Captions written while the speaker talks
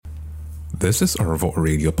This is Arvo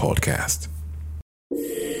Radio Podcast.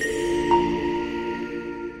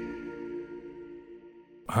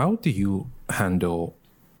 How do you handle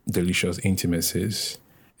delicious intimacies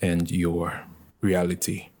and your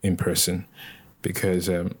reality in person? Because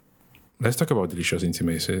let's talk about delicious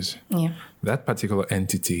intimacies. Yeah. That particular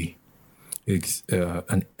entity is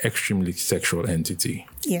an extremely sexual entity.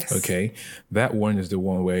 Yes. Okay. That one is the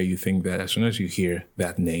one where you think that as soon as you hear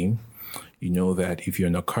that name, you know that if you're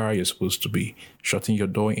in a car, you're supposed to be shutting your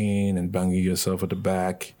door in and banging yourself at the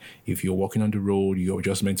back. If you're walking on the road, you're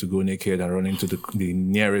just meant to go naked and run into the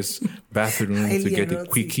nearest bathroom to get a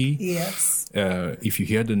quickie. Yes. If you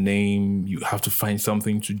hear the name, you have to find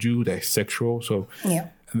something to do that's sexual. So, Yeah.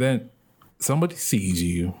 and then somebody sees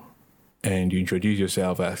you and you introduce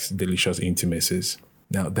yourself as delicious intimacies.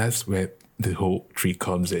 Now, that's where the whole tree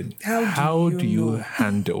comes in. How do you know?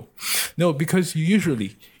 Handle? No, because you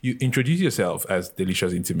introduce yourself as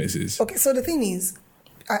delicious intimacies. Okay, so the thing is,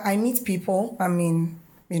 I meet people,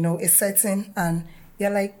 a setting, and they're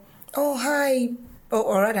like, oh, hi.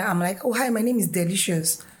 Or rather, I'm like, oh, hi, my name is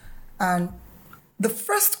Delicious. And the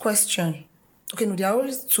first question, okay, no, there are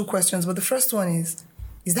always two questions, but the first one is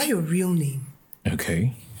that your real name?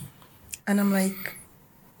 Okay. And I'm like,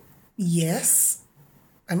 yes.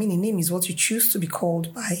 A name is what you choose to be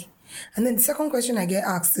called by. And then the second question I get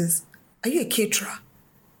asked is, are you a caterer?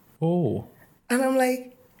 Oh. And I'm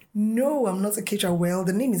like, no, I'm not a caterer. Well,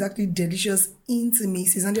 the name is actually Delicious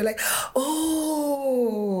Intimacies. And they're like,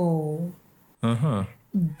 oh. Uh-huh.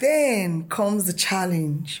 Then comes the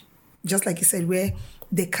challenge, just like you said, where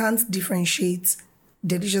they can't differentiate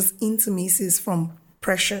Delicious Intimacies from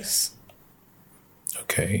Precious.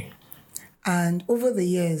 Okay. And over the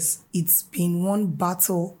years, it's been one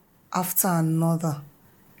battle after another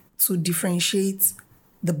to differentiate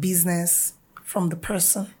the business from the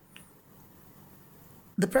person.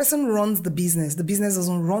 The person runs the business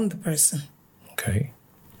doesn't run the person. Okay.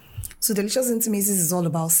 So Delicious Intimacies is all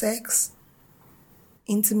about sex,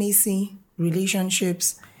 intimacy,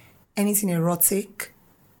 relationships, anything erotic,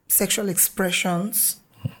 sexual expressions.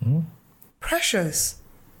 Mm-hmm. Precious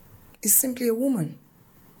is simply a woman.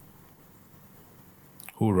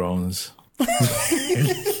 Who runs?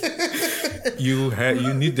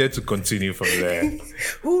 You needed to continue from there.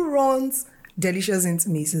 Who runs Delicious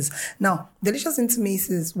Intimacies? Now, Delicious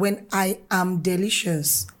Intimacies, when I am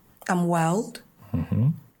delicious, I'm wild,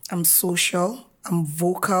 I'm social, I'm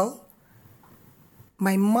vocal.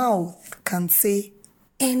 My mouth can say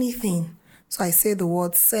anything. So I say the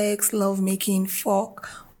word sex, lovemaking, fuck,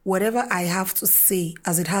 whatever I have to say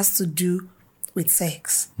as it has to do with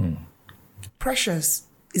sex. Precious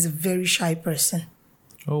is a very shy person.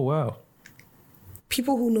 Oh, wow.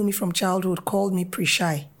 People who know me from childhood called me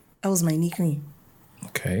pre-shy. That was my nickname.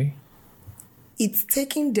 Okay. It's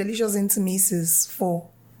taking Delicious Intimacies for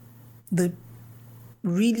the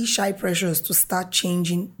really shy Precious to start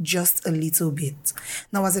changing just a little bit.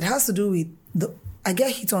 Now, as it has to do with I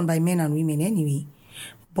get hit on by men and women anyway,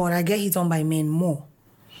 but I get hit on by men more.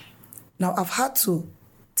 Now, I've had to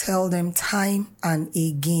tell them time and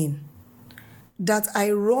again that I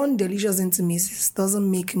run Delicious Intimacies doesn't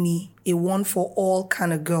make me a one-for-all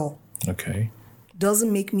kind of girl. Okay.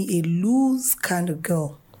 Doesn't make me a loose kind of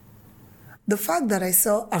girl. The fact that I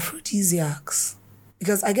sell aphrodisiacs,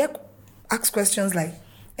 because I get asked questions like,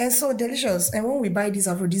 and so Delicious, and when we buy this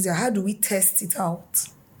aphrodisiac, how do we test it out?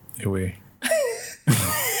 Away.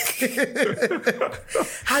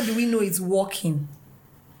 How do we know it's working?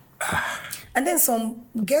 And then some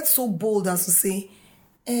get so bold as to say,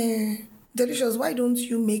 Delicious, why don't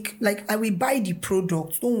you make, I will buy the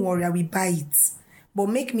product. Don't worry, I will buy it. But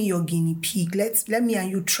make me your guinea pig. Let me and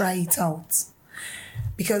you try it out.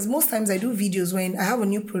 Because most times I do videos when I have a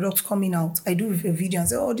new product coming out. I do a video and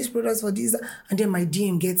say, oh, this product's for this. And then my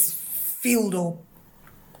DM gets filled up.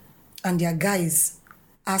 And there are guys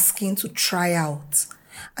asking to try out.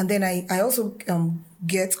 And then I also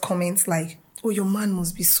get comments like, oh, your man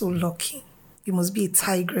must be so lucky. You must be a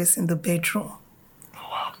tigress in the bedroom.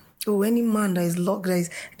 Oh, any man that is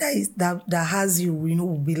that has you,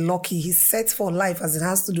 will be lucky. He's set for life as it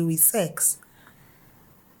has to do with sex.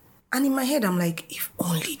 And in my head, I'm like, if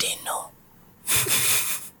only they know.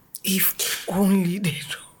 If only they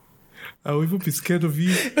know. I'll even be scared of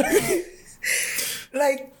you.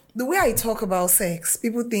 The way I talk about sex,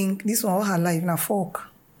 people think this one all her life now fuck.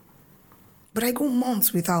 But I go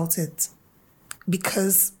months without it.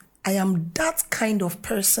 Because I am that kind of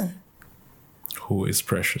person. Who is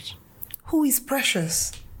precious? Who is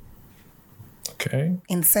precious? Okay.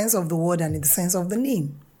 In the sense of the word and in the sense of the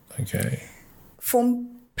name. Okay.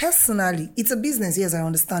 Personally, it's a business, yes, I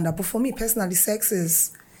understand that. But for me, personally, sex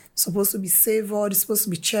is supposed to be savored, it's supposed to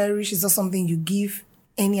be cherished. It's not something you give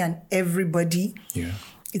any and everybody. Yeah.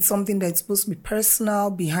 It's something that's supposed to be personal,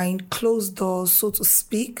 behind closed doors, so to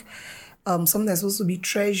speak. Something that's supposed to be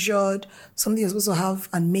treasured, something you're supposed to have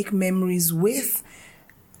and make memories with.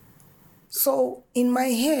 So in my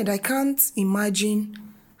head, I can't imagine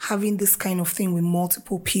having this kind of thing with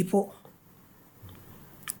multiple people.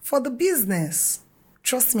 For the business,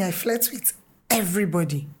 trust me, I flirt with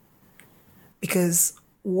everybody. Because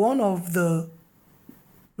one of the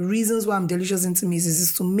reasons why I'm Delicious Intimacies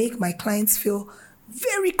is to make my clients feel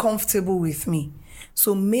very comfortable with me.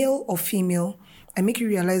 So male or female, I make you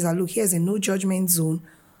realize that, look, here's a no judgment zone.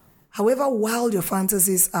 However wild your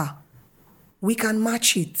fantasies are, we can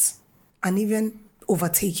match it and even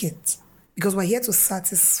overtake it. Because we're here to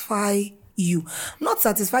satisfy you. Not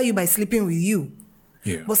satisfy you by sleeping with you,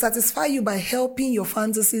 but satisfy you by helping your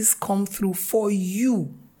fantasies come through for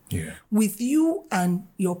you. With you and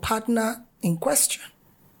your partner in question.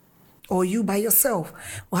 Or you by yourself.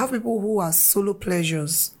 We have people who are solo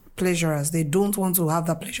pleasurers. They don't want to have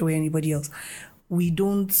that pleasure with anybody else. We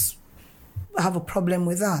don't have a problem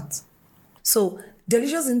with that. So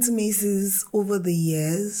Delicious Intimacies over the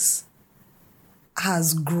years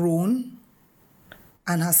has grown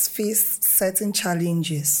and has faced certain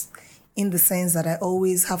challenges in the sense that I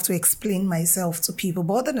always have to explain myself to people.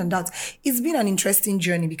 But other than that, it's been an interesting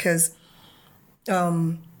journey because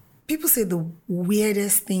people say the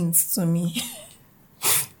weirdest things to me.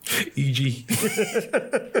 E.g.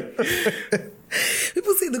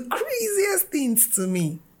 People say the craziest things to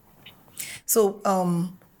me. So,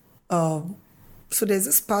 so there's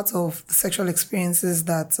this part of the sexual experiences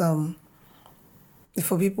that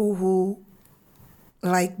for people who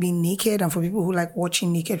like being naked and for people who like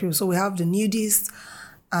watching naked people. So we have the nudists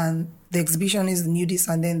and the exhibition is the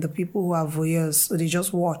nudists and then the people who are voyeurs. So they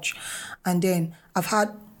just watch. And then I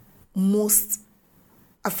found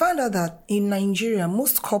out that in Nigeria,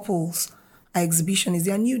 most couples are exhibitionists.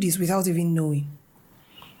 They are nudists without even knowing.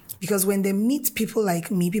 Because when they meet people like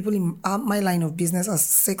me, people in my line of business as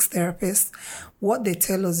sex therapists, what they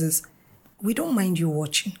tell us is, we don't mind you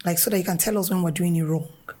watching, like so that you can tell us when we're doing it wrong.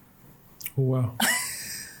 Oh, wow.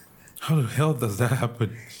 How the hell does that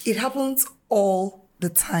happen? It happens all the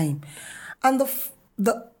time. And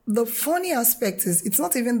the funny aspect is, it's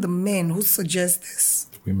not even the men who suggest this.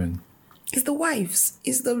 Women. It's the wives.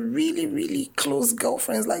 It's the really, really close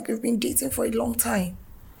girlfriends, like we've been dating for a long time.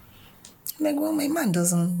 I'm like, well, my man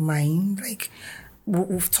doesn't mind. Like,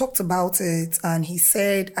 we've talked about it, and he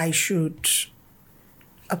said I should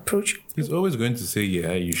approach. He's always going to say,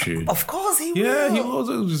 yeah, you should. Of course he will. Yeah, he always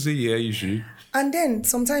going to say, yeah, you should. And then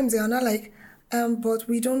sometimes they are not like, but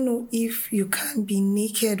we don't know if you can be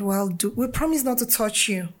naked while we promise not to touch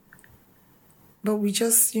you. But we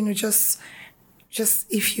just, just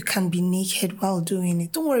if you can be naked while doing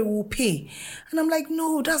it, don't worry, we'll pay. And I'm like,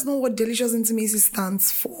 no, that's not what Delicious Intimacy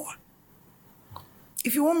stands for.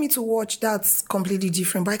 If you want me to watch, that's completely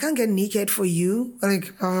different. But I can't get naked for you.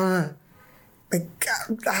 Like,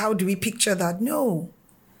 how do we picture that? No.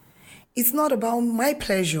 It's not about my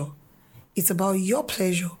pleasure. It's about your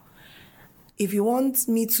pleasure. If you want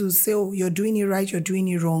me to say, oh, you're doing it right, you're doing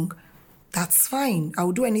it wrong, that's fine. I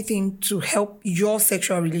will do anything to help your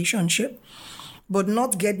sexual relationship, but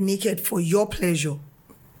not get naked for your pleasure.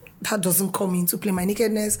 That doesn't come into play. My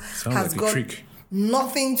nakedness has got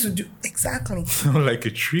nothing to do. Exactly. Sounds like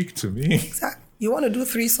a trick to me. Exactly. You want to do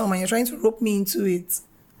threesome and you're trying to rope me into it.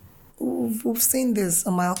 We've seen this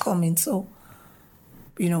a mile coming, so,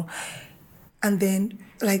 and then,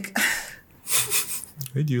 like...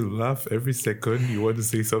 When you laugh every second, you want to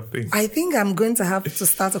say something. I think I'm going to have to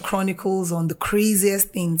start a chronicles on the craziest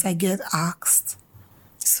things I get asked.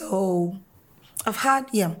 So I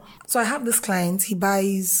have this client. He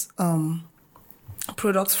buys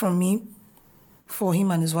products from me for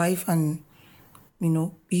him and his wife, and,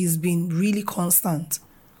 he's been really constant.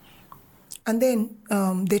 And then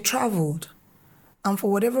they traveled, and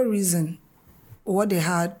for whatever reason, what they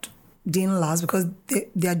had didn't last because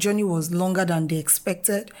their journey was longer than they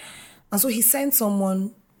expected. And so he sent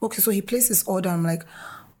someone, so he placed his order. I'm like,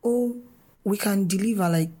 oh, we can deliver,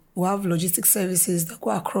 like, we have logistics services that go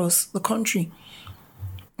across the country.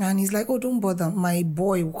 And he's like, oh, don't bother. My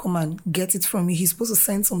boy will come and get it from you. He's supposed to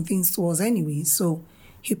send some things to us anyway. So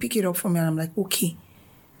he'll pick it up from me. And I'm like, okay.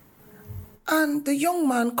 And the young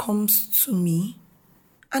man comes to me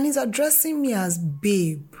and he's addressing me as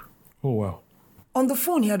babe. Oh, wow. On the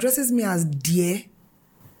phone, he addresses me as dear.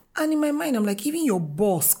 And in my mind, I'm like, even your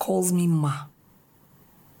boss calls me ma.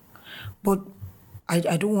 But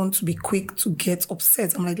I don't want to be quick to get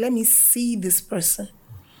upset. I'm like, let me see this person.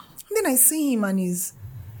 And then I see him and he's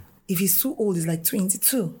If he's too old, he's like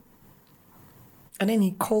 22. And then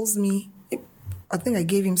he calls me. I think I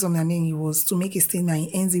gave him something, and then he was to make a statement.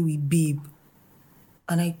 He ends it with babe.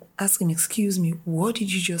 And I asked him, excuse me, what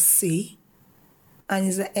did you just say? And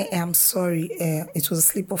he's like, I'm sorry, it was a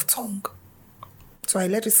slip of tongue. So I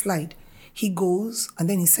let it slide. He goes, and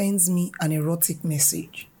then he sends me an erotic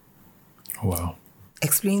message. Wow.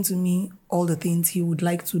 Explain to me all the things he would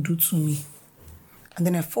like to do to me. And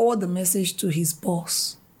then I forward the message to his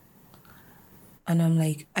boss. And I'm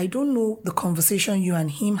like, I don't know the conversation you and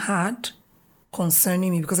him had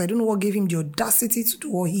concerning me, because I don't know what gave him the audacity to do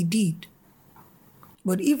what he did.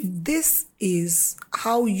 But if this is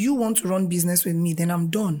how you want to run business with me, then I'm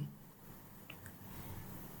done.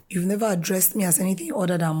 You've never addressed me as anything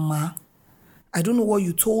other than Ma. I don't know what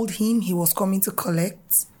you told him he was coming to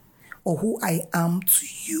collect, or who I am to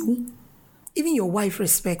you. Even your wife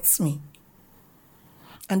respects me.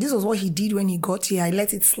 And this was what he did when he got here. I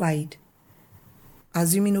let it slide.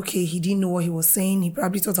 Assuming, okay, he didn't know what he was saying. He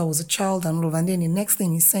probably thought I was a child and all of. And then the next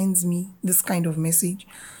thing, he sends me this kind of message.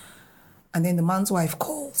 And then the man's wife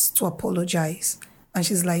calls to apologize. And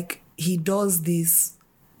she's like, he does this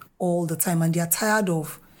all the time. And they're tired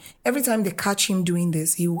of, every time they catch him doing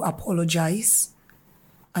this, he will apologize.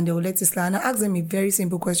 And they will let it slide. And I asked them a very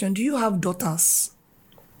simple question. Do you have daughters?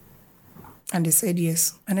 And they said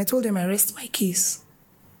yes. And I told them I rest my case.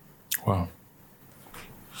 Wow.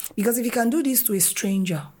 Because if he can do this to a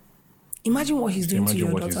stranger, imagine what he's doing to your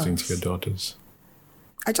daughters. Imagine what he's doing to your daughters.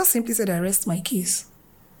 I just simply said I rest my case.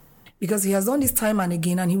 Because he has done this time and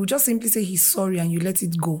again, and he would just simply say he's sorry and you let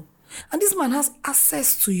it go. And this man has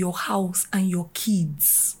access to your house and your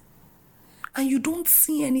kids. And you don't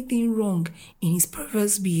see anything wrong in his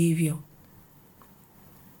perverse behavior.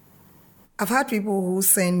 I've had people who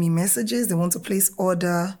send me messages, they want to place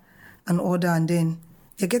order, and then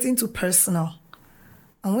they're getting too personal.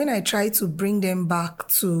 And when I try to bring them back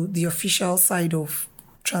to the official side of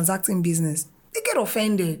transacting business, they get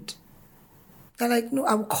offended. They're like, no,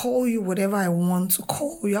 I will call you whatever I want to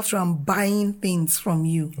call you after I'm buying things from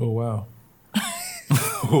you. Oh, wow.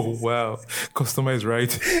 Oh, wow. Customer is right.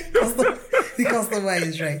 The customer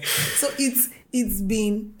is right. So it's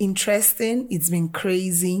been interesting. It's been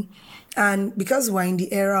crazy. And because we're in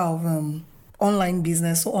the era of online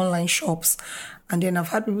business, so online shops, and then I've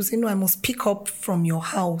had people say, no, I must pick up from your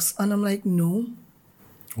house. And I'm like, no.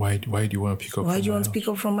 Why do you want to pick up Why from do you my want to house? pick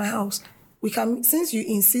up from my house? We can, since you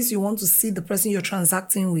insist you want to see the person you're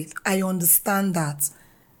transacting with, I understand that.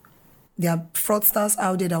 There are fraudsters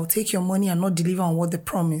out there that will take your money and not deliver on what they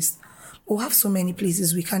promised. We'll have so many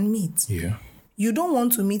places we can meet. Yeah. You don't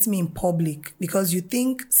want to meet me in public because you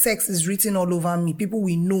think sex is written all over me. People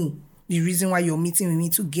will know the reason why you're meeting with me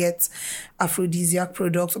to get aphrodisiac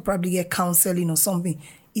products or probably get counseling or something.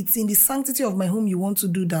 It's in the sanctity of my home you want to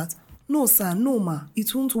do that. No, sir, no, ma,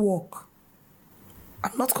 it won't work.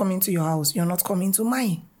 I'm not coming to your house. You're not coming to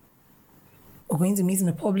mine. We're going to meet in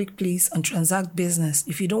a public place and transact business.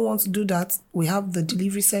 If you don't want to do that, we have the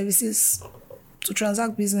delivery services to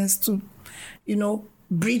transact business, to,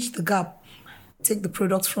 bridge the gap, take the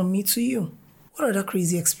product from me to you. What other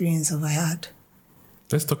crazy experience have I had?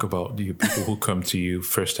 Let's talk about the people who come to you,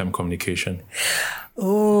 first-time communication.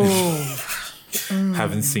 Oh.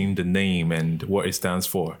 Haven't seen the name and what it stands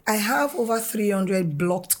for. I have over 300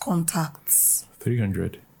 blocked contacts.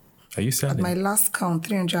 300. Are you selling? At my last count,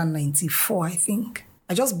 394, I think.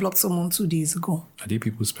 I just blocked someone 2 days ago. Are they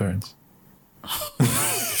people's parents?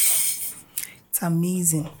 It's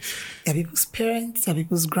amazing. They're people's parents, they're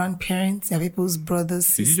people's grandparents, they're people's brothers,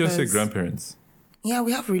 sisters. Did you just say grandparents? Yeah,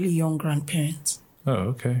 we have really young grandparents. Oh,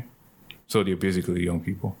 okay. So they're basically young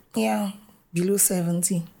people. Yeah, below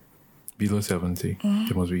 70. Below 70.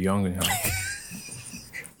 They must be young in health.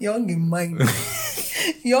 Young in mind.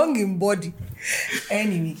 Young in body.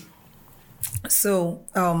 Anyway. So,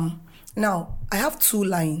 now, I have 2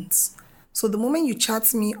 lines. So the moment you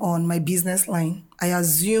chat me on my business line, I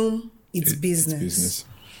assume it's business. It's business.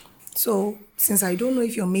 So, since I don't know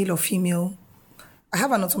if you're male or female, I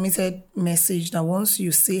have an automated message that once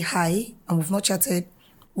you say hi, and we've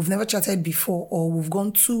never chatted before, or we've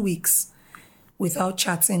gone 2 weeks without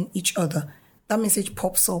chatting each other, that message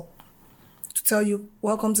pops up to tell you,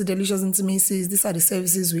 welcome to Delicious Intimacies, these are the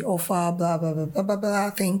services we offer, blah, blah, blah, blah, blah, blah,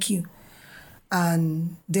 thank you.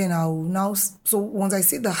 And then so once I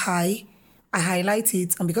say the hi, I highlight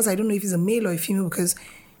it, and because I don't know if it's a male or a female, because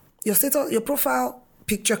your profile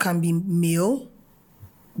picture can be male,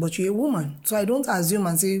 but you're a woman. So I don't assume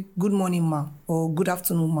and say, good morning, ma, or good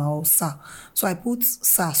afternoon, ma, or sir. So I put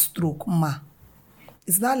sir / ma.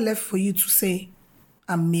 It's not left for you to say,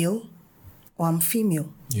 I'm male or I'm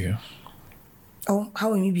female. Yeah. oh,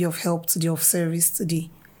 how will we be of help today, of service today?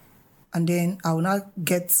 And then I will now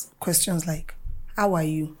get questions like, how are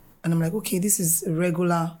you? And I'm like, okay, this is a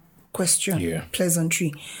regular question,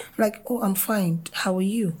 pleasantry. I'm like, oh, I'm fine. How are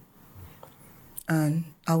you? And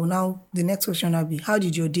I will now, the next question will be, how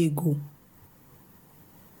did your day go?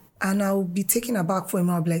 And I'll be taken aback for him.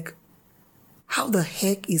 I'll be like, how the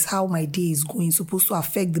heck is how my day is going supposed to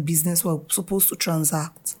affect the business we're supposed to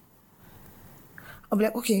transact? I'll be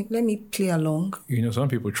like, okay, let me play along. You know, some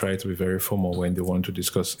people try to be very formal when they want to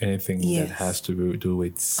discuss anything that has to do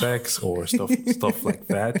with sex or stuff like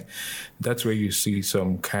that. That's where you see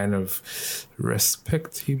some kind of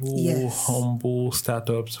respectable, humble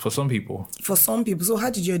startups for some people. For some people. So how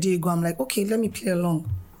did your day go? I'm like, okay, let me play along.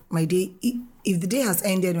 My day, if the day has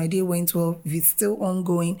ended, my day went well. If it's still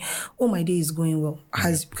ongoing, oh, my day is going well.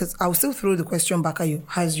 Because I'll still throw the question back at you.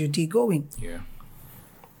 How's your day going? Yeah.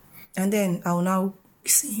 And then I'll now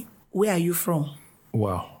see, where are you from?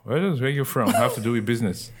 Wow. Where you're from have to do with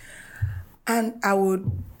business? And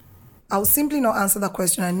I'll simply not answer that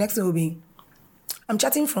question. And next thing will be, I'm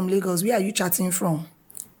chatting from Lagos. Where are you chatting from?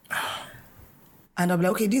 And I'll be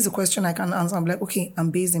like, okay, this is a question I can answer. I'm like, okay, I'm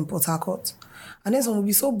based in Port Harcourt. And then someone will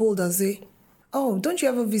be so bold and say, oh, don't you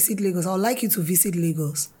ever visit Lagos? I would like you to visit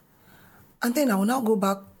Lagos. And then I will now go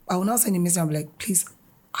back. I will now send a message. I'll be like, please,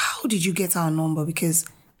 how did you get our number? Because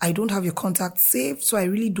I don't have your contact saved, so I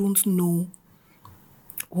really don't know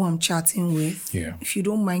who I'm chatting with. Yeah. If you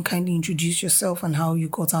don't mind, kindly introduce yourself and how you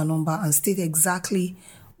got our number and state exactly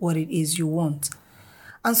what it is you want.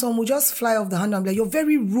 And some will just fly off the handle and be like, you're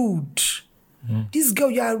very rude. This girl,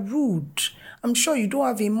 you are rude. I'm sure you don't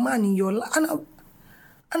have a man in your life. And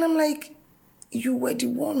I'm like, you were the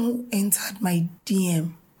one who entered my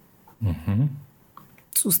DM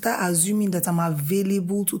to start assuming that I'm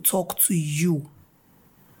available to talk to you.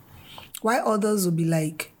 Why others will be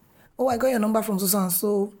like, oh, I got your number from so and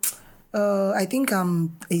so. I think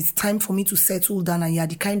it's time for me to settle down, and you're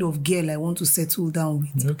the kind of girl I want to settle down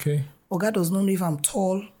with. Okay. Oga does not know if I'm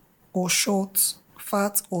tall or short,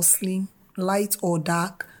 fat or slim, light or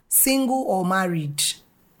dark, single or married.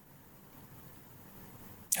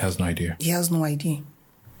 He has no idea. He has no idea.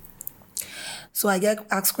 So I get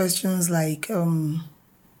asked questions like,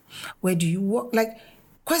 where do you work? Like,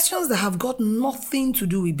 questions that have got nothing to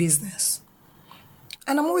do with business.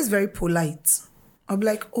 And I'm always very polite. I'll be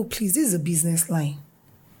like, oh, please, this is a business line.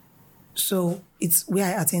 So it's where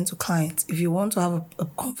I attend to clients. If you want to have a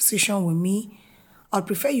conversation with me, I'd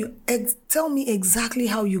prefer you tell me exactly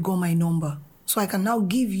how you got my number so I can now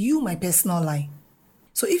give you my personal line.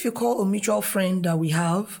 So if you call a mutual friend that we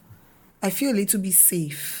have, I feel a little bit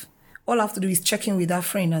safe. All I have to do is check in with that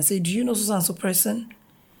friend and say, do you know so-and-so person?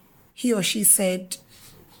 He or she said,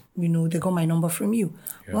 you know, they got my number from you.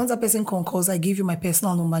 Yeah. Once that person concurs, I give you my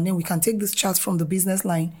personal number, and then we can take this chat from the business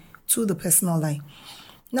line to the personal line.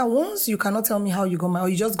 Now, once you cannot tell me how you got or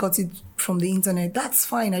you just got it from the internet, that's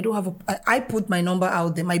fine. I put my number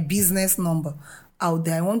out there, my business number out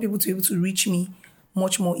there. I want people to be able to reach me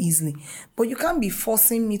much more easily. But you can't be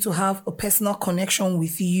forcing me to have a personal connection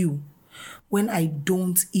with you when I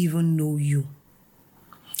don't even know you.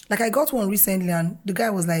 Like, I got one recently, and the guy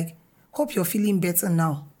was like, hope you're feeling better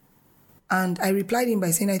now. And I replied him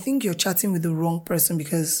by saying, I think you're chatting with the wrong person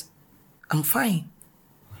because I'm fine.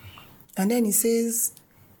 And then he says,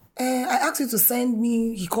 I asked you to send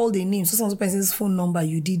me, he called a name, so some person's phone number,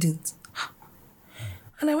 you didn't.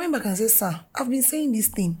 And I went back and said, sir, I've been saying this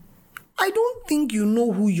thing. I don't think you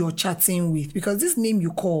know who you're chatting with because this name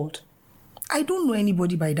you called, I don't know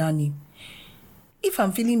anybody by that name. If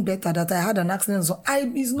I'm feeling better that I had an accident, so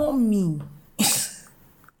it's not me.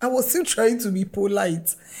 I was still trying to be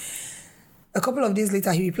polite. A couple of days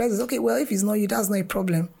later, he replies, okay, well, if it's not you, that's not a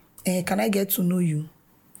problem. Can I get to know you?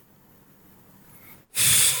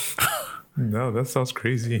 No, that sounds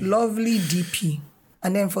crazy. Lovely DP.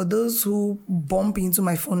 And then for those who bump into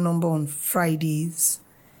my phone number on Fridays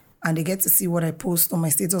and they get to see what I post on my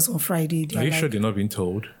status on Friday. Are you sure they're not being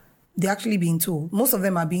told? They're actually being told. Most of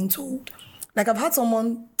them are being told. Like, I've had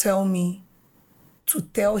someone tell me to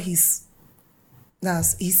tell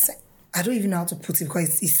I don't even know how to put it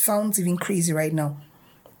because it sounds even crazy right now.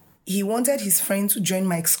 He wanted his friend to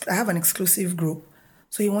join I have an exclusive group.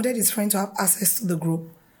 So he wanted his friend to have access to the group.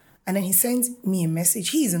 And then he sends me a message.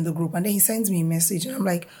 He's in the group. And then he sends me a message. And I'm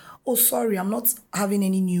like, oh, sorry, I'm not having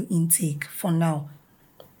any new intake for now.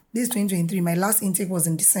 This is 2023. My last intake was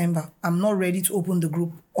in December. I'm not ready to open the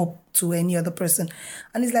group up to any other person.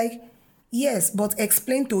 And he's like, yes, but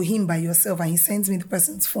explain to him by yourself. And he sends me the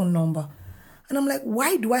person's phone number. And I'm like,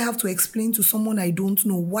 why do I have to explain to someone I don't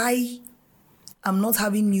know why I'm not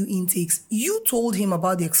having new intakes. You told him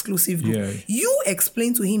about the exclusive group. Yeah. You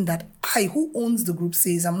explained to him that I, who owns the group,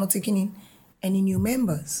 says I'm not taking in any new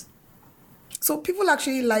members. So people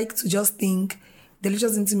actually like to just think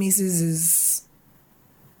Delicious Intimacies is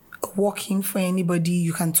working for anybody.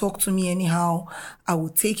 You can talk to me anyhow. I will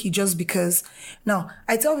take you just because. Now,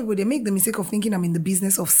 I tell people they make the mistake of thinking I'm in the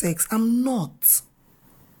business of sex. I'm not.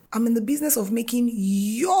 I'm in the business of making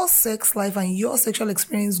your sex life and your sexual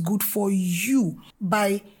experience good for you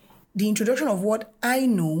by the introduction of what I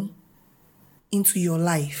know into your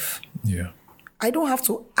life. Yeah. I don't have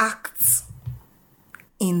to act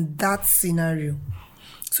in that scenario.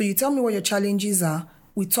 So you tell me what your challenges are.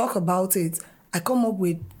 We talk about it. I come up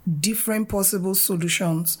with different possible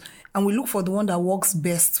solutions and we look for the one that works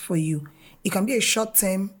best for you. It can be a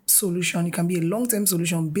short-term solution. It can be a long-term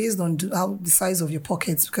solution based on the size of your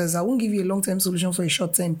pockets, because I won't give you a long-term solution for a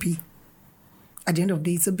short-term P. At the end of the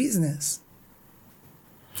day, it's a business.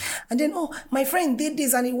 And then, oh, my friend did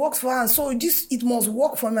this and it works for her, so it must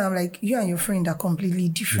work for me. I'm like, you and your friend are completely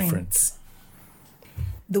different.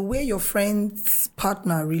 The way your friend's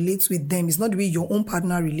partner relates with them is not the way your own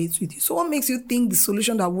partner relates with you. So what makes you think the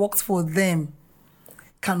solution that works for them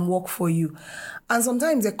can work for you? And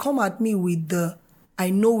sometimes they come at me with the I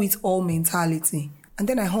know it all mentality. And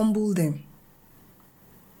then I humble them.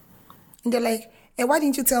 And they're like, hey, why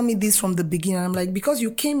didn't you tell me this from the beginning? And I'm like, because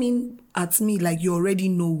you came in at me like you already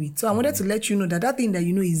know it. So I wanted to let you know that thing that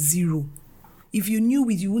you know is zero. If you knew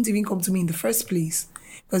it, you wouldn't even come to me in the first place.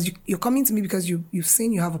 Because you're coming to me because you've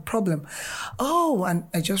seen you have a problem. Oh, and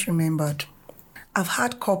I just remembered. I've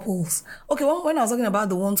had couples. Okay, when I was talking about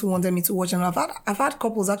the ones who wanted me to watch, and I've had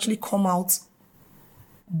couples actually come out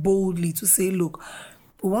boldly to say, look,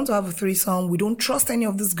 we want to have a threesome. We don't trust any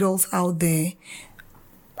of these girls out there.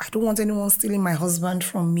 I don't want anyone stealing my husband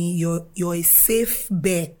from me. You're a safe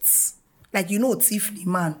bet. Like, Tiffany,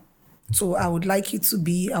 man. So I would like you to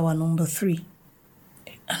be our number 3.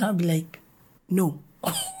 And I'll be like, no.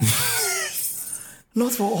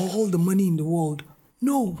 Not for all the money in the world.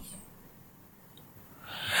 No.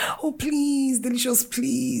 Oh, please, Delicious,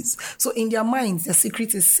 please. So in their minds, their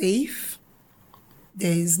secret is safe.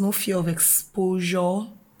 There is no fear of exposure.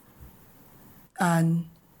 And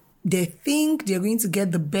they think they're going to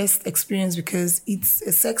get the best experience because it's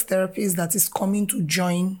a sex therapist that is coming to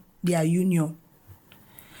join their union.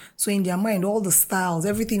 So in their mind, all the styles,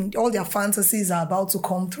 everything, all their fantasies are about to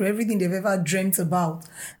come through, everything they've ever dreamt about.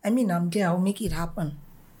 I mean, I'm there, I'll make it happen.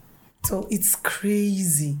 So it's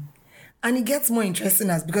crazy. And it gets more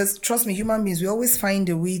interesting because, trust me, human beings, we always find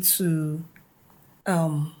a way to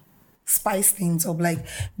spice things up. Like,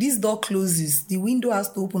 this door closes, the window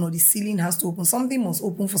has to open or the ceiling has to open. Something must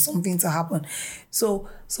open for something to happen. So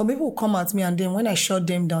some people will come at me and then when I shut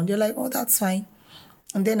them down, they're like, oh, that's fine.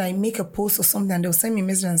 And then I make a post or something and they'll send me a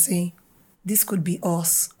message and say, this could be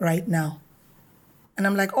us right now. And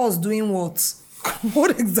I'm like, us doing what?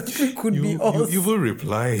 What exactly could be us? You will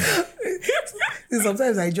reply.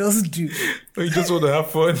 Sometimes I just do. You just want to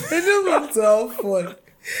have fun. I just want to have fun.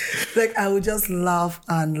 Like, I would just laugh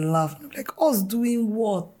and laugh. Like, us doing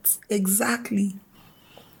what? Exactly.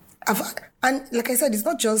 And like I said, it's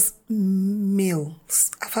not just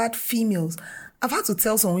males. I've had females. I've had to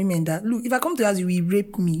tell some women that, look, if I come to you, you will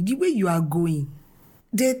rape me. The way you are going,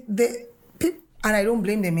 and I don't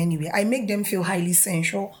blame them anyway. I make them feel highly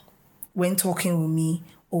sensual when talking with me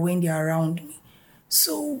or when they're around me.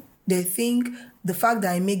 So they think the fact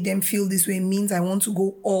that I make them feel this way means I want to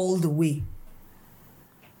go all the way.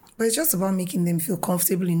 But it's just about making them feel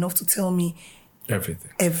comfortable enough to tell me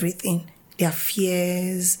everything. Their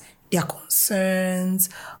fears, their concerns.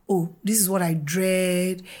 Oh, this is what I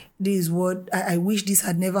dread. This is what I wish this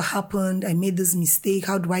had never happened. I made this mistake.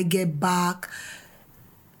 How do I get back?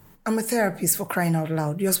 I'm a therapist, for crying out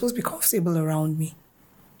loud. You're supposed to be comfortable around me.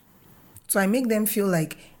 So I make them feel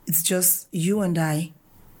like it's just you and I,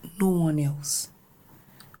 no one else.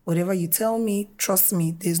 Whatever you tell me, trust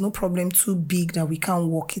me, there's no problem too big that we can't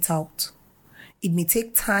work it out. It may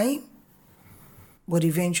take time, but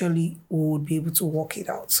eventually we will be able to work it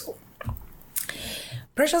out. So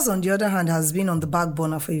Precious, on the other hand, has been on the back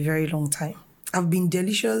burner for a very long time. I've been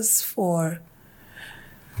Delicious for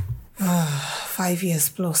 5 years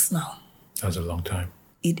plus now. That's a long time.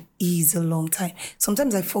 It is a long time.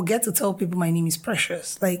 Sometimes I forget to tell people my name is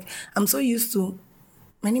Precious. Like, I'm so used to,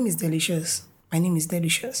 my name is Delicious. My name is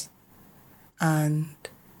Delicious. And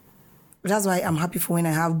that's why I'm happy for when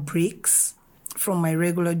I have breaks from my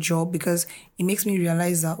regular job, because it makes me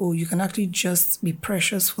realize that, oh, you can actually just be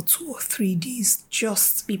Precious for 2 or 3 days.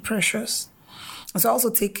 Just be Precious. And so I also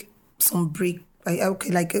take some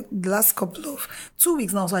The last couple of 2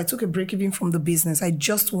 weeks now. So I took a break even from the business. I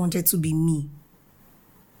just wanted to be me.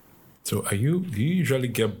 So do you usually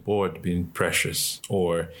get bored being Precious,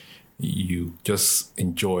 or you just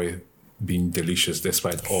enjoy being Delicious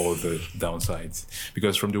despite all the downsides?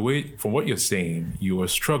 Because from what you're saying, you are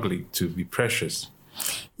struggling to be Precious.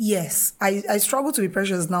 Yes, I struggle to be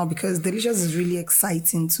Precious now because Delicious is really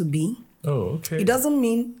exciting to be. Oh, okay. It doesn't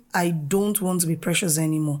mean I don't want to be Precious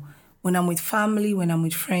anymore. When I'm with family, when I'm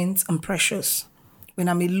with friends, I'm Precious. When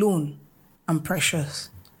I'm alone, I'm Precious.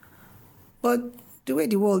 But the way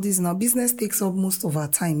the world is now, business takes up most of our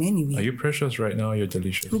time anyway. Are you Precious right now, or you're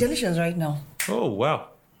Delicious? I'm Delicious right now. Oh, wow.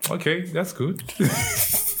 Okay, that's good.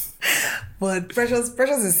 But Precious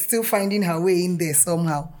is still finding her way in there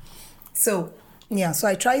somehow. So, yeah, so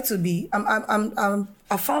I try to be,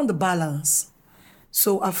 I found the balance.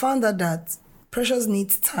 So I found that Precious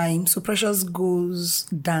needs time. So Precious goes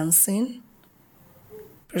dancing.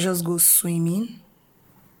 Precious goes swimming.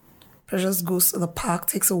 Precious goes to the park,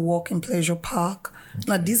 takes a walk in Pleasure Park. Okay.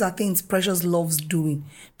 Now, these are things Precious loves doing.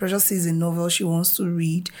 Precious sees a novel she wants to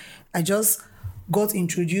read. I just got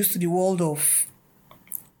introduced to the world of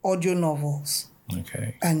audio novels.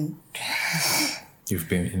 Okay. And you've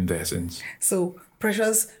been in there since. So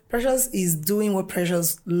Precious is doing what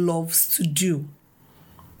Precious loves to do.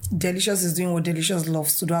 Delicious is doing what Delicious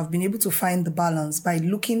loves to do. I've been able to find the balance by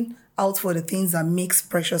looking out for the things that makes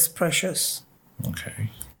Precious precious. Okay.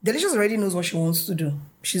 Delicious already knows what she wants to do.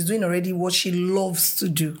 She's doing already what she loves to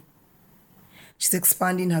do. She's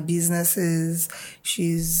expanding her businesses.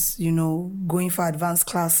 She's, going for advanced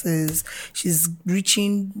classes. She's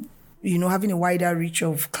reaching, having a wider reach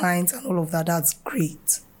of clients and all of that. That's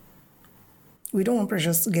great. We don't want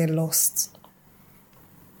Precious to get lost.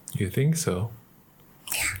 You think so?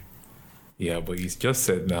 Yeah. Yeah, but you just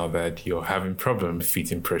said now that you're having problems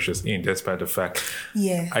fitting Precious in, despite the fact.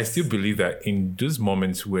 Yeah. I still believe that in those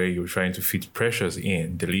moments where you're trying to fit Precious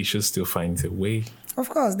in, Delicious still finds a way. Of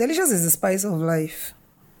course, Delicious is the spice of life.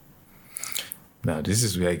 Now, this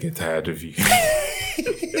is where I get tired of you.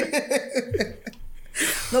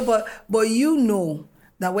 No, but you know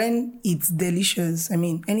that when it's Delicious,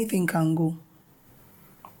 anything can go.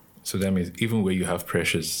 So that means even where you have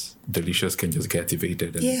Precious, Delicious can just get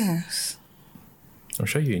activated. Yes. I'm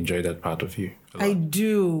sure you enjoy that part of you. I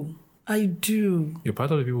do. You're part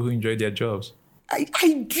of the people who enjoy their jobs.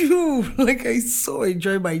 I do. I so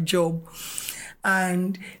enjoy my job.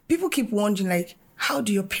 And people keep wondering, how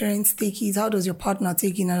do your parents take it? How does your partner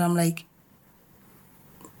take it? And I'm like,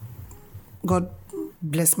 God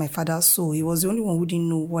bless my father's soul. He was the only one who didn't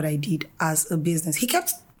know what I did as a business. He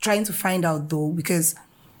kept trying to find out, though, because,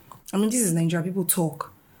 this is Nigeria. People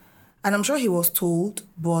talk. And I'm sure he was told,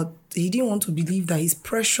 but he didn't want to believe that his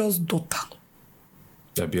precious daughter.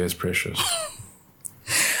 That is precious.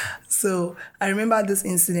 So I remember this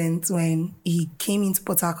incident when he came into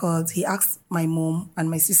Port Harcourt. He asked my mom and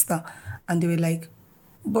my sister, and they were like,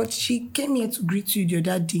 but she came here to greet you the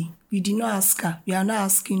other day. We did not ask her. You are not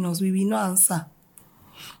asking us. We will not answer.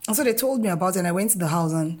 And so they told me about it, and I went to the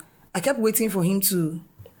house, and I kept waiting for him to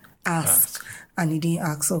ask. And he didn't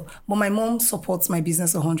ask. So, but my mom supports my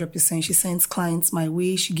business 100%. She sends clients my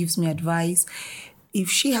way. She gives me advice. If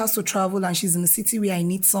she has to travel and she's in a city where I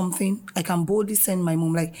need something, I can boldly send my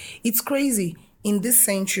mom. It's crazy. In this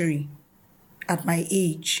century, at my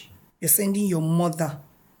age, you're sending your mother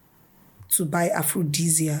to buy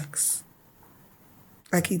aphrodisiacs.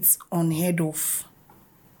 It's unheard of.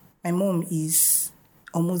 My mom is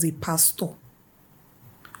almost a pastor.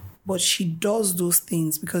 But she does those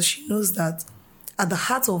things because she knows that at the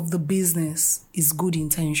heart of the business is good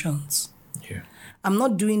intentions. Yeah. I'm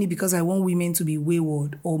not doing it because I want women to be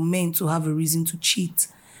wayward or men to have a reason to cheat.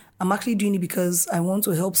 I'm actually doing it because I want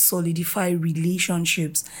to help solidify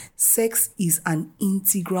relationships. Sex is an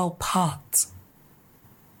integral part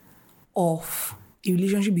of a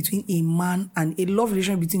relationship between a man and a love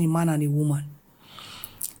relationship between a man and a woman.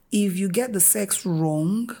 If you get the sex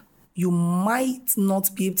wrong, you might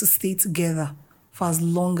not be able to stay together for as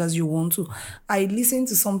long as you want to. I listened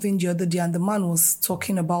to something the other day, and the man was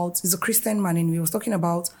talking about, he's a Christian man, and he was talking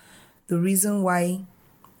about the reason why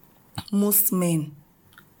most men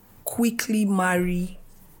quickly marry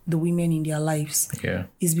the women in their lives. Yeah.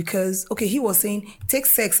 Is because, he was saying, take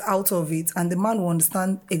sex out of it, and the man will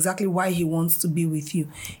understand exactly why he wants to be with you.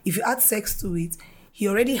 If you add sex to it, he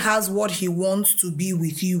already has what he wants to be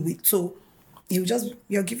with you with. So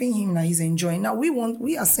you're giving him that he's enjoying. Now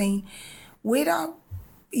we are saying, whether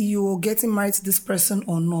you're getting married to this person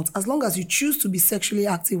or not, as long as you choose to be sexually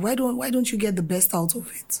active, why don't you get the best out of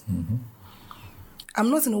it? Mm-hmm. I'm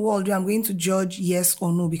not in a world where I'm going to judge yes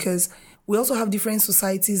or no, because we also have different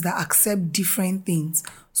societies that accept different things.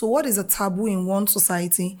 So what is a taboo in one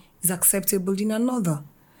society is acceptable in another.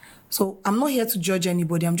 So I'm not here to judge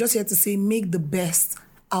anybody. I'm just here to say make the best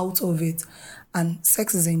out of it. And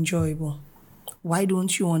sex is enjoyable. Why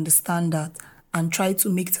don't you understand that and try to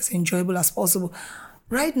make it as enjoyable as possible?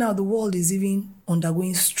 Right now, the world is even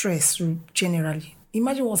undergoing stress generally.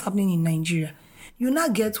 Imagine what's happening in Nigeria. You now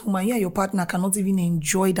get home and you and your partner cannot even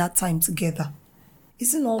enjoy that time together.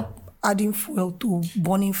 Isn't all adding fuel to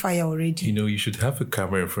burning fire already? You know, you should have a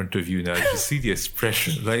camera in front of you now to see the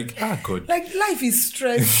expression. Like, God. Like, life is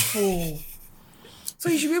stressful. So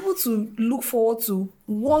you should be able to look forward to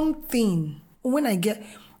one thing.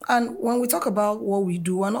 And when we talk about what we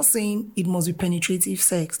do, we're not saying it must be penetrative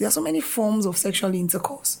sex. There are so many forms of sexual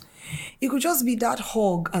intercourse. It could just be that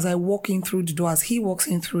hug as I walk in through the door, as he walks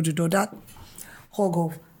in through the door, that hug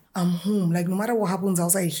of, I'm home. Like, no matter what happens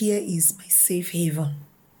outside, here is my safe haven.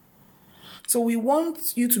 So we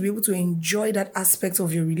want you to be able to enjoy that aspect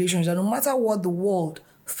of your relationship. No matter what the world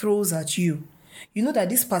throws at you, you know that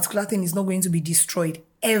this particular thing is not going to be destroyed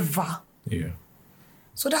ever. Yeah.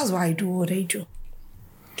 So that's why I do what I do.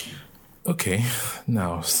 Okay.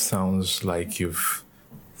 Now, sounds like you've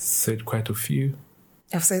said quite a few.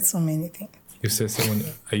 I've said so many things. You said someone,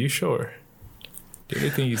 are you sure? The only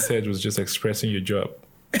thing you said was just expressing your job.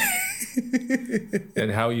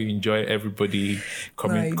 And how you enjoy everybody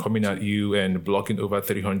coming at you and blocking over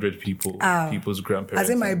 300 people's grandparents. As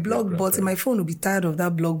in my blog button, my phone will be tired of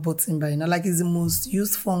that blog button by now. Like, it's the most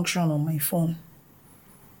used function on my phone.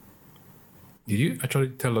 Did you actually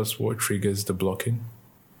tell us what triggers the blocking?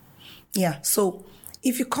 Yeah, so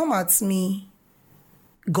if you come at me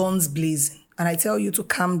guns blazing and I tell you to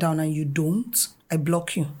calm down and you don't, I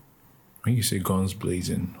block you. When you say guns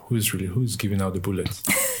blazing, who's giving out the bullets?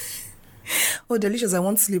 Oh, Delicious, I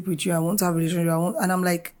want to sleep with you. I want to have a relationship. And I'm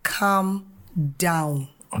like, calm down.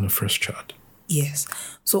 On the first chat. Yes.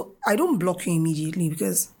 So I don't block you immediately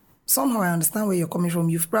because somehow I understand where you're coming from.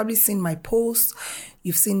 You've probably seen my post.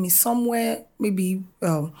 You've seen me somewhere, maybe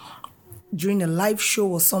during a live show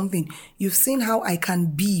or something. You've seen how I can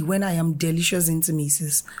be when I am delicious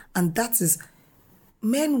intimacies. And that is,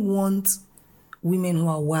 men want women who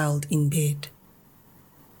are wild in bed.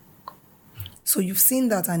 So you've seen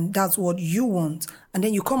that and that's what you want. And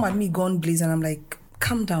then you come at me gun blazing and I'm like,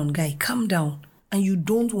 calm down, guy, calm down. And you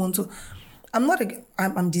don't want to.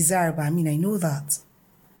 I'm desirable. I mean, I know that.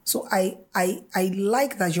 So I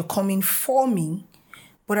like that you're coming for me,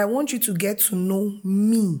 but I want you to get to know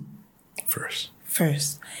me first.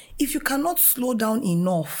 If you cannot slow down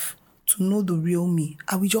enough to know the real me,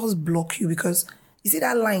 I will just block you because you see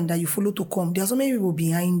that line that you follow to come, there are so many people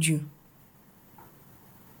behind you.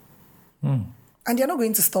 And they're not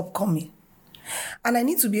going to stop coming. And I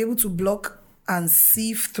need to be able to block and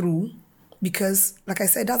sieve through because, like I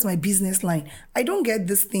said, that's my business line. I don't get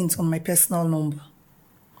these things on my personal number.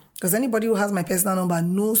 Because anybody who has my personal number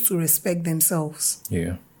knows to respect themselves.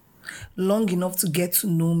 Yeah. Long enough to get to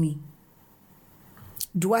know me.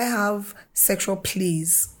 Do I have sexual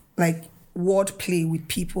plays, like word play with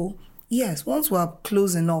people? Yes, once we're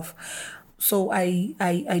close enough. So I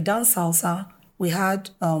dance salsa. We had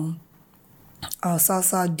our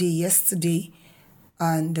salsa day yesterday,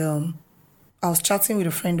 and I was chatting with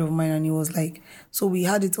a friend of mine, and he was like, so we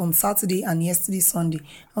had it on Saturday and yesterday Sunday.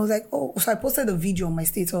 I was like, oh, so I posted a video on my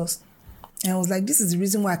status, and I was like, this is the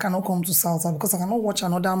reason why I cannot come to salsa, because I cannot watch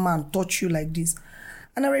another man touch you like this.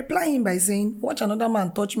 And I reply him by saying, watch another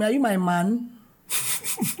man touch me, are you my man?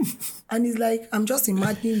 And he's like, I'm just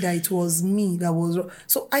imagining that it was me that was wrong.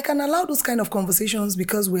 So I can allow those kind of conversations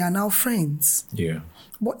because we are now friends. Yeah.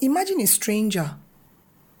 But imagine a stranger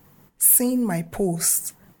seeing my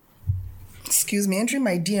post, entering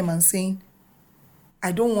my DM and saying,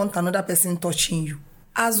 I don't want another person touching you.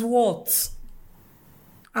 As what?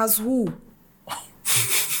 As who?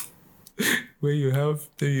 Where you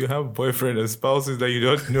have boyfriend and spouses that you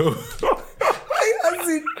don't know.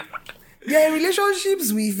 There are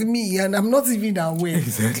relationships with me and I'm not even aware.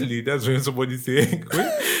 Exactly. That's when somebody's saying,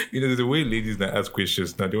 there's a way ladies now ask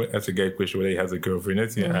questions. Now they won't ask a guy a question whether he has a girlfriend.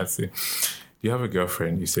 Let's say, ask him, do you have a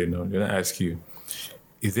girlfriend? You say no. Then I ask you,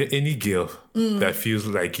 is there any girl that feels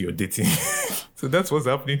like you're dating? So that's what's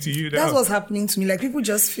happening to you now. That's what's happening to me. Like, people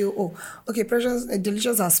just feel, oh, okay, Precious,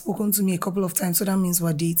 Delicious has spoken to me a couple of times, so that means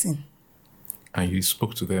we're dating. And you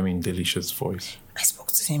spoke to them in Delicious voice. I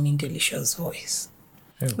spoke to them in Delicious voice.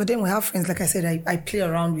 Yeah. But then we have friends, like I said, I play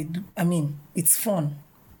around with, it's fun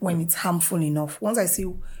when it's harmful enough. Once I see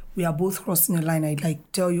we are both crossing the line, I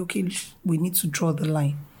tell you, okay, we need to draw the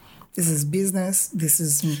line. This is business. This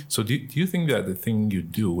is me. So do you think that the thing you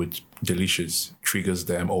do with Delicious triggers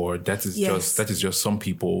them, or that is just some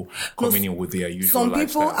people coming in with their usual Some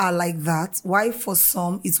people lifestyle? are like that. Why for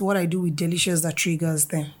some, it's what I do with Delicious that triggers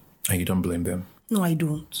them. And you don't blame them, No, I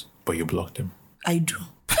don't. but you block them. I do.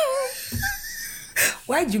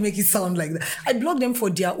 Why do you make it sound like that? I block them for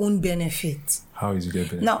their own benefit. How is it their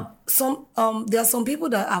benefit? Now, there are some people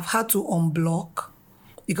that I've had to unblock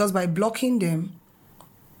because by blocking them,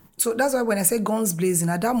 so that's why when I say guns blazing,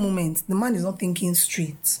 at that moment, the man is not thinking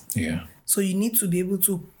straight. Yeah. So you need to be able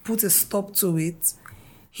to put a stop to it.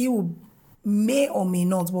 He may or may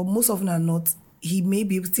not, but most often than not, he may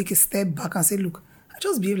be able to take a step back and say, look, I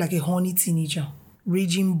just behave like a horny teenager,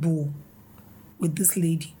 raging bull with this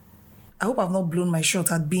lady. I hope I've not blown my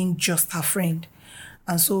shot at being just her friend.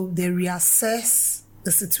 And so they reassess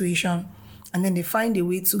the situation and then they find a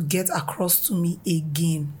way to get across to me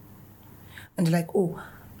again. And they're like, oh,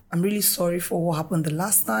 I'm really sorry for what happened the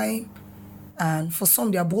last time. And for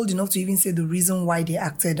some, they are bold enough to even say the reason why they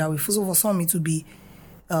acted that way. So for some, it would be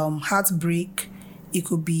heartbreak. It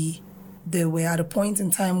could be they were at a point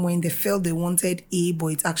in time when they felt they wanted A, but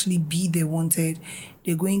it's actually B they wanted.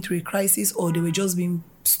 They're going through a crisis, or they were just being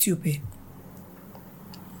stupid.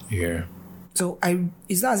 Yeah. So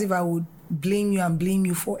it's not as if I would blame you and blame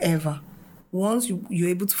you forever. Once you're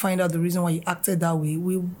able to find out the reason why you acted that way,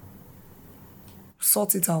 we'll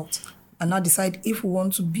sort it out and now decide if we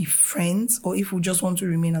want to be friends or if we just want to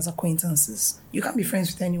remain as acquaintances. You can't be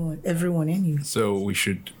friends with everyone anyway. So we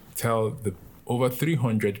should tell the over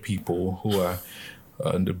 300 people who are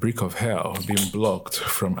on the brink of hell being blocked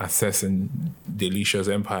from accessing Delicious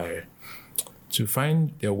empire to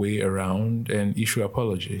find their way around and issue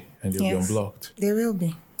apology, and they'll be unblocked. They will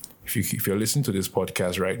be. If you're listening to this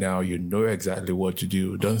podcast right now, you know exactly what to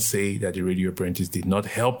do. Don't say that the Radio Apprentice did not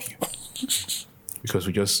help you. Because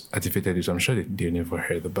we just activated it. So I'm sure they never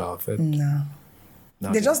heard about it. No.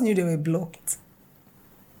 They just knew they were blocked.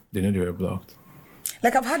 They knew they were blocked.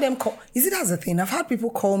 Like I've had them call. Is it that's the thing? I've had people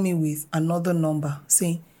call me with another number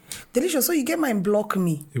saying, Delicious, so you get mine, block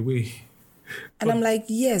me. Away. And I'm like,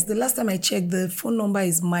 yes, the last time I checked, the phone number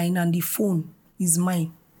is mine and the phone is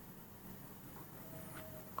mine.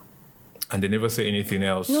 And they never say anything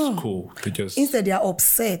else. No. Cool. They just... Instead, they are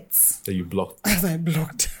upset that you blocked. as I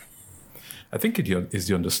blocked. I think it is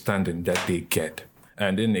the understanding that they get.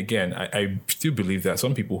 And then again, I still believe that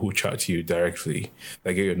some people who chat to you directly,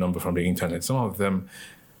 they get your number from the internet, some of them,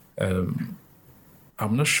 I'm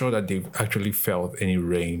not sure that they've actually felt any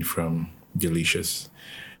rain from Delicious.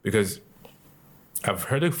 Because I've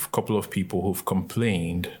heard a couple of people who've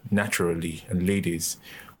complained naturally, and ladies.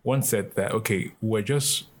 One said that, okay, we're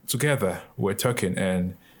just together, we're talking,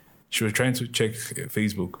 and she was trying to check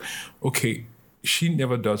Facebook. Okay, she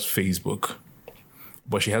never does Facebook,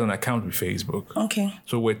 but she has an account with Facebook. Okay.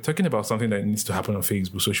 So we're talking about something that needs to happen on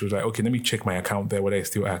Facebook. So she was like, okay, let me check my account there, whether it's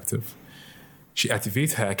still active. She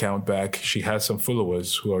activates her account back. She has some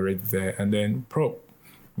followers who are already there. And then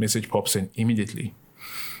message pops in immediately.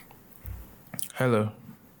 Hello.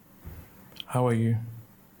 How are you?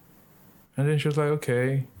 And then she was like,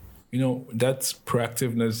 okay. You know, that's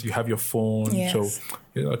proactiveness. You have your phone. Yes. So,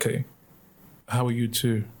 okay. How are you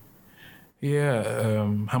too? Yeah.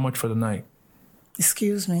 How much for the night?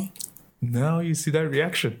 Excuse me. Now you see that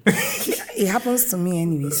reaction. It happens to me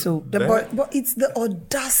anyway. So, but it's the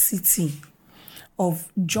audacity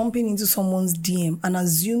of jumping into someone's DM and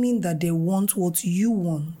assuming that they want what you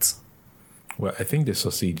want. Well, I think they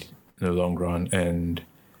succeed in the long run. And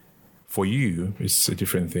for you, it's a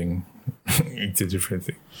different thing. It's a different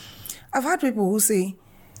thing. I've had people who say,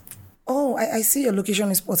 oh, I see your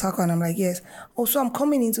location is Port Harcourt. And I'm like, yes. Oh, so I'm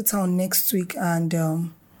coming into town next week and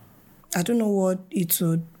I don't know what it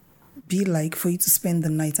would be like for you to spend the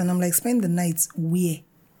night. And I'm like, spend the night where?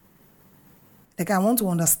 Like, I want to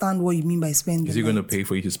understand what you mean by spend the night. Is he going to pay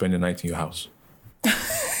for you to spend the night in your house?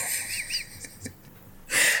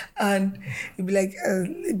 And you'd be like,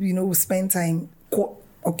 we'll spend time.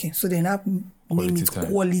 Okay, so then I name it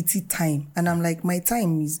quality time. And I'm like, my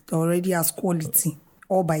time is already as quality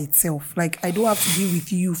all by itself. Like, I don't have to be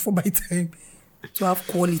with you for my time to have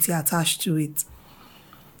quality attached to it.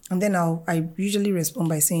 And then I usually respond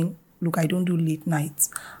by saying, look, I don't do late nights.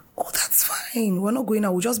 Oh, that's fine. We're not going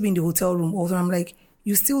out. We'll just be in the hotel room. Although I'm like,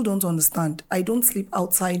 you still don't understand. I don't sleep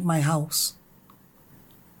outside my house.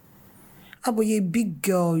 Ah, but you're a big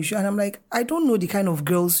girl. And I'm like, I don't know the kind of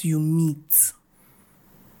girls you meet.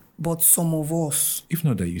 But some of us. If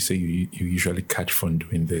not that you say you usually catch fun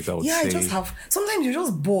doing this, I would say. I just have. Sometimes you're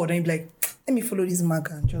just bored and you're like, let me follow this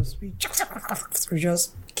maga and we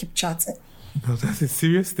just keep chatting. No, that's a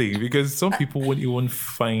serious thing because some people won't even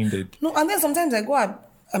find it. No, and then sometimes I go out,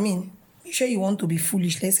 I mean, you sure you want to be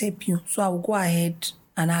foolish? Let's help you. So I will go ahead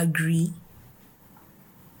and agree.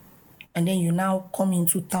 And then you now come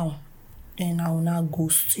into town. Then I will now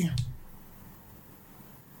ghost you.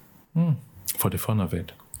 For the fun of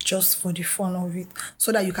it. Just for the fun of it.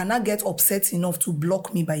 So that you cannot get upset enough to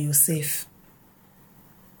block me by yourself.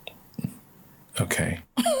 Okay.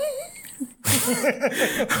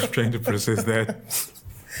 I'm trying to process that.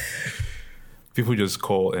 People just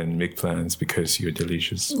call and make plans because you're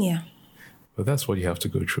delicious. Yeah. But that's what you have to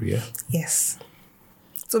go through, yeah? Yes.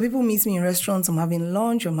 So people meet me in restaurants. I'm having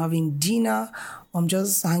lunch, I'm having dinner, I'm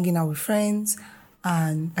just hanging out with friends.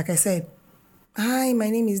 And like I said, hi, my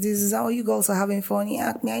name is this. Is how you girls are having fun?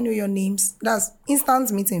 Yeah, may I know your names? That's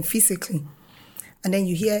instant meeting physically. And then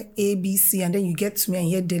you hear A, B, C, and then you get to me and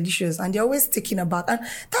hear delicious. And they're always taken aback. And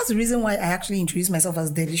that's the reason why I actually introduce myself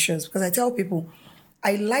as delicious. Because I tell people,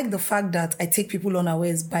 I like the fact that I take people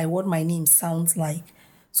unawares by what my name sounds like.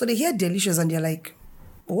 So they hear delicious and they're like,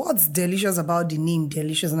 what's delicious about the name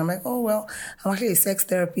delicious? And I'm like, oh, well, I'm actually a sex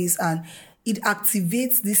therapist. And it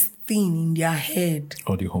activates this thing in their head.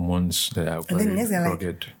 All the hormones that are And then next thing,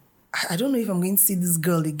 rugged. I don't know if I'm going to see this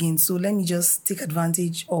girl again, so let me just take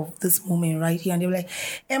advantage of this moment right here. And they were like,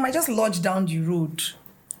 I just lodged down the road.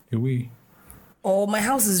 Oui. Or my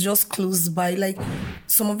house is just close by. Like,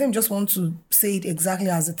 some of them just want to say it exactly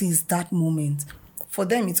as it is that moment. For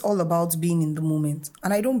them, it's all about being in the moment.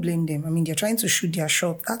 And I don't blame them. I mean, they're trying to shoot their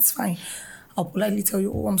shot. That's fine. I'll politely tell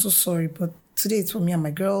you, oh, I'm so sorry, but today it's for me and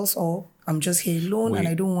my girls, or I'm just here alone and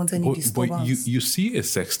I don't want any disturbance. But you see a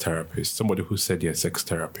sex therapist, somebody who said they're a sex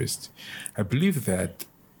therapist. I believe that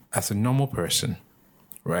as a normal person,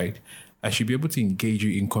 right, I should be able to engage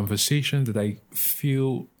you in conversations that I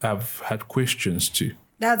feel I've had questions to.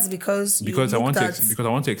 That's because I want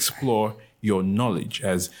to explore your knowledge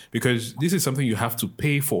because this is something you have to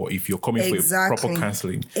pay for if you're coming for a proper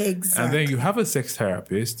counseling. Exactly. And then you have a sex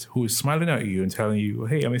therapist who is smiling at you and telling you,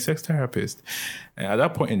 hey, I'm a sex therapist. And at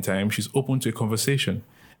that point in time, she's open to a conversation.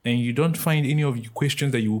 And you don't find any of the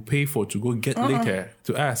questions that you will pay for to go get later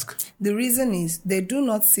to ask. The reason is they do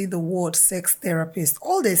not see the word sex therapist.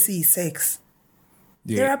 All they see is sex.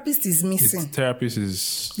 Therapist is missing. Therapist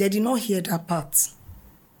is... They did not hear that part.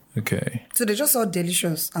 Okay. So they just saw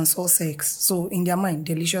delicious and saw sex. So in their mind,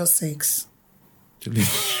 delicious sex.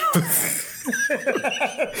 Delicious.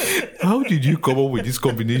 How did you come up with this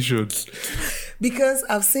combination? Because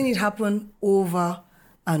I've seen it happen over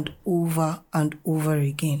and over and over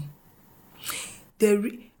again.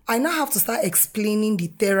 I now have to start explaining the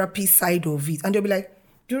therapy side of it. And they'll be like,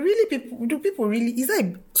 do people really,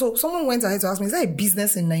 so someone went ahead to ask me, is there a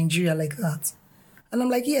business in Nigeria like that? And I'm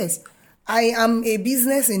like, yes. I am a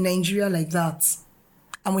business in Nigeria like that.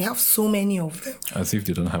 And we have so many of them. As if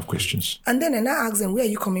they don't have questions. And then I ask them, where are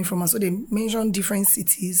you coming from? And so they mention different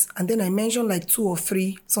cities. And then I mention like 2 or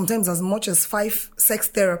 3, sometimes as much as 5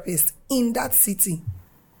 sex therapists in that city.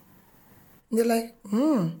 And they're like,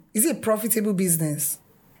 is it a profitable business?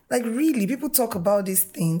 Like, really, people talk about these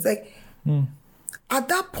things. Like, at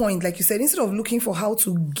that point, like you said, instead of looking for how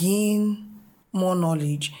to gain more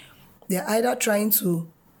knowledge, they're either trying to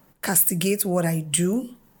castigate what I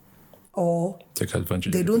do, or take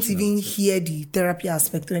advantage. They don't even hear the therapy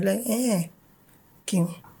aspect. They're like,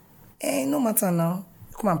 Kim, no matter now,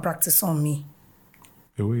 come and practice on me.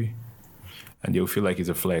 Oui. And they'll feel like it's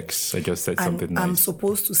a flex. I just said something nice. I'm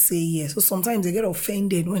supposed to say yes. So sometimes they get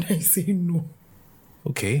offended when I say no.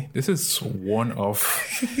 Okay, this is one of...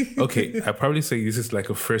 Okay, I'd probably say this is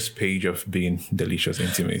like a first page of being delicious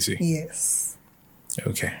intimacy. Yes.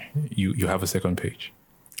 Okay, you have a second page.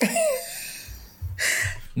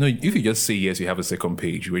 No, if you just say yes, you have a second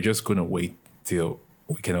page. We're just going to wait till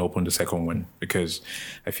we can open the second one because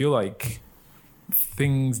I feel like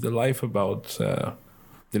the life about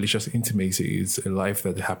delicious intimacy is a life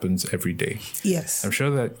that happens every day. Yes. I'm sure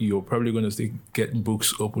that you're probably going to get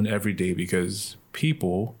books open every day because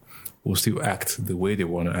people will still act the way they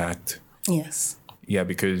want to act. Yes. Yeah,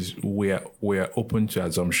 because we're open to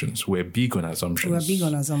assumptions. We're big on assumptions. We're big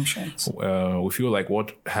on assumptions. We feel like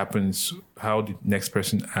what happens, how the next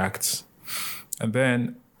person acts. And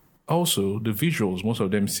then also the visuals, most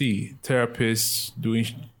of them see therapists doing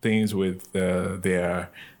things with their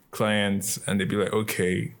clients and they'd be like,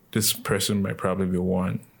 okay, this person might probably be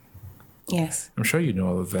one. Yes. I'm sure you know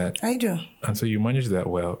all of that. I do. And so you manage that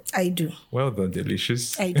well. I do. Well done,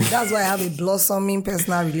 delicious. I do. That's why I have a blossoming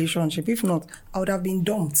personal relationship. If not, I would have been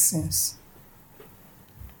dumped since.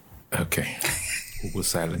 Okay. We'll go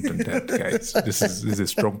silent on that, guys. This is a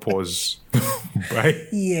strong pause. Right?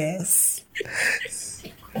 Yes.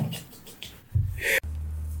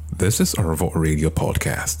 This is Arvo Radio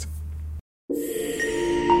Podcast.